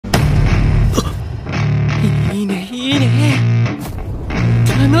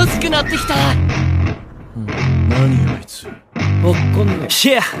なってきた。何あいつ。わかんない。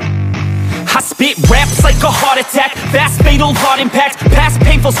Yeah, I spit raps like a heart attack, fast fatal heart impact, past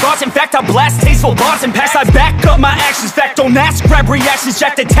painful scars, in fact I blast tasteful bars and packs. I back up my actions, fact don't ask, grab reactions,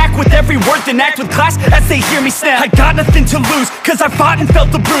 jacked attack with every word then act with class as they hear me snap. I got nothing to lose, cause I fought and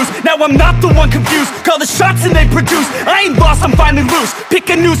felt the bruise. Now I'm not the one confused, call the shots and they produce. I ain't lost, I'm finally loose, pick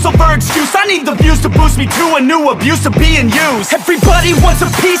a new silver excuse. I need the views to boost me to a new abuse of being used. Everybody wants a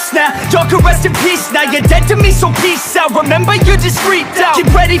piece now, y'all can rest in peace now. You're dead to me, so peace out, remember you're just freaked out.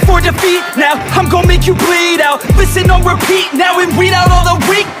 Get ready for defeat now, I'm gon' make you bleed out. Listen on repeat now and weed out all the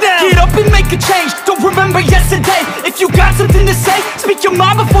weak now. Get up and make a change, don't remember yesterday. If you got something to say, speak your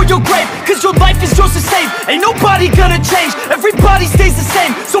mind before your grave, cause your life is yours to save. Ain't nobody gonna change, everybody stays the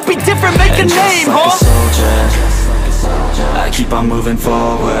same. So be different, make a name, like huh? A soldier, I keep on moving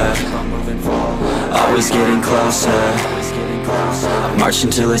forward, always getting closer. I march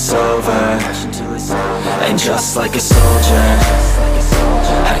until it's over. And just like a soldier,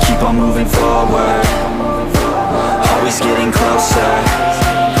 I keep on moving forward, always getting closer.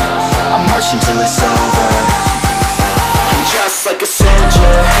 I march until it's over. And just like a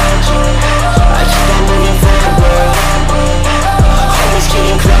soldier, I keep on moving forward, always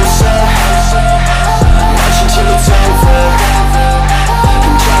getting closer. March until it's over.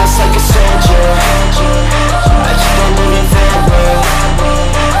 And just like a soldier, I keep on moving forward,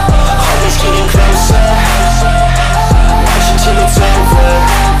 always getting closer. March until it's over.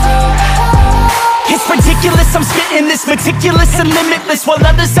 It's ridiculous, I'm spitting this meticulous and limitless, while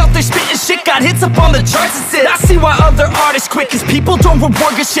others out there spitting shit got hits up on the charts and shit. I see why other artists quit, cause people don't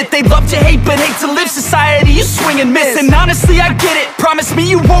reward good shit. They love to hate but hate to live. Society, you swing and miss. And honestly I get it, promise me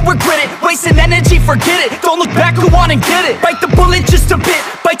you won't regret it. Wasting energy, forget it, don't look back, go on and get it. Bite the bullet just a bit,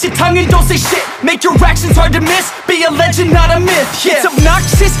 bite your tongue and don't say shit. Make your actions hard to miss, be a legend not a myth. Yeah. It's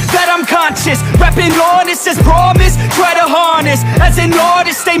obnoxious that I'm conscious, rapping honest as promise. Try to harness, as an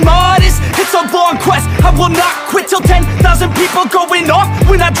artist stay modest. It's a long quest, I will not quit till 10,000 people going off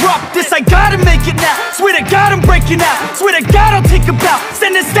when I drop this. I gotta make it now, swear to God I'm breaking out. Swear to God I'll take a bow,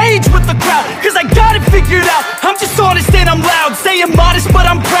 stand the stage with the crowd, cause I got it figured out. I'm just honest and I'm loud, saying modest but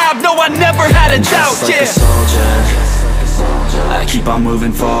I'm proud. No, I never had a doubt, just like yeah. a soldier, I keep on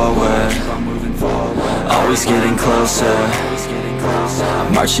moving forward, always getting closer.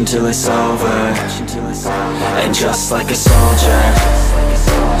 I march until it's over. And just like a soldier,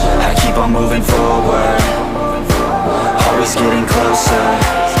 I keep on moving forward, always getting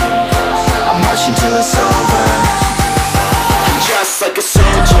closer.